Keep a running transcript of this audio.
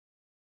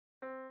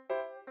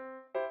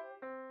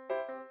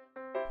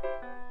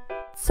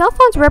Cell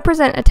phones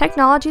represent a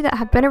technology that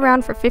have been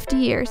around for 50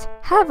 years.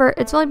 However,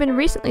 it's only been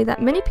recently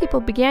that many people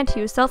began to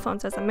use cell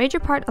phones as a major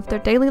part of their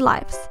daily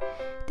lives.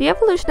 The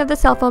evolution of the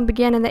cell phone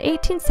began in the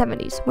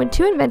 1870s when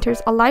two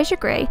inventors, Elijah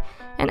Gray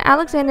and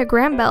Alexander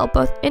Graham Bell,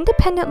 both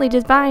independently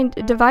designed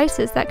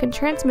devices that can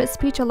transmit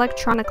speech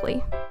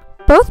electronically.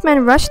 Both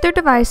men rushed their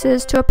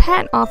devices to a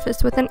patent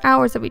office within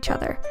hours of each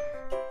other.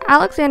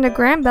 Alexander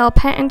Graham Bell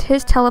patented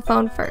his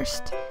telephone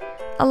first.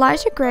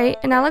 Elijah Gray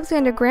and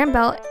Alexander Graham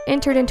Bell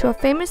entered into a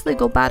famous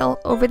legal battle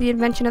over the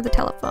invention of the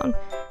telephone,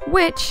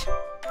 which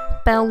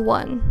Bell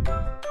won.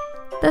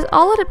 This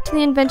all led up to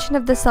the invention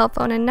of the cell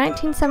phone in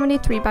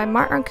 1973 by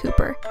Martin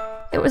Cooper.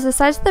 It was the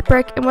size of the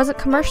brick and wasn't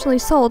commercially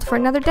sold for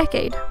another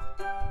decade.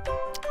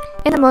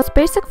 In the most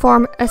basic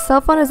form, a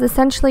cell phone is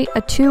essentially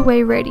a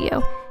two-way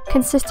radio,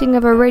 consisting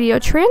of a radio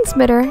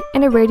transmitter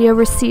and a radio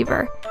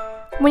receiver.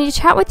 When you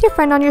chat with your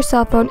friend on your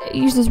cell phone, it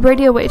uses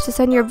radio waves to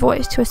send your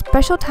voice to a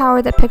special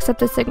tower that picks up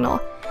the signal.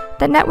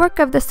 The network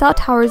of the cell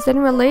towers then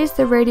relays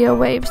the radio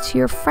waves to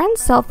your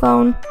friend's cell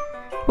phone,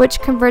 which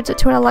converts it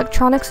to an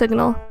electronic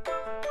signal.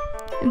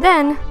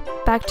 Then,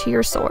 back to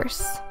your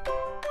source.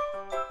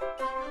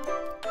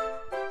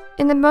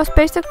 In the most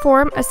basic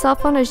form, a cell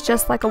phone is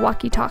just like a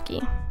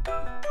walkie-talkie.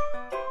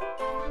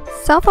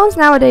 Cell phones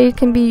nowadays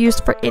can be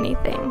used for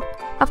anything.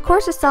 Of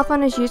course, a cell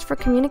phone is used for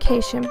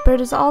communication, but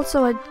it is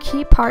also a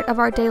key part of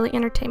our daily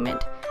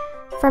entertainment.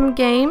 From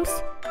games,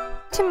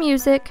 to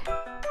music,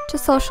 to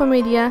social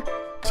media,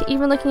 to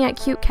even looking at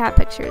cute cat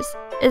pictures,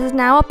 it is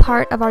now a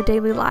part of our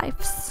daily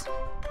lives.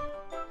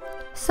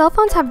 Cell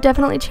phones have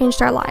definitely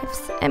changed our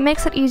lives. It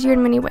makes it easier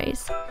in many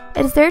ways.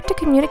 It is there to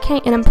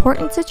communicate in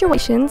important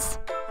situations,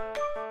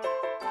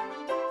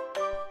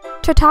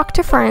 to talk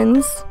to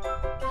friends,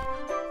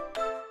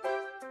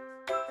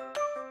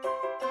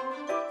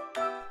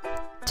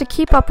 to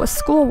keep up with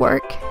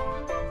schoolwork,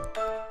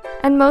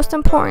 and most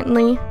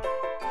importantly,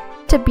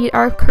 to beat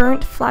our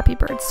current Flappy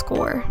Bird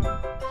score.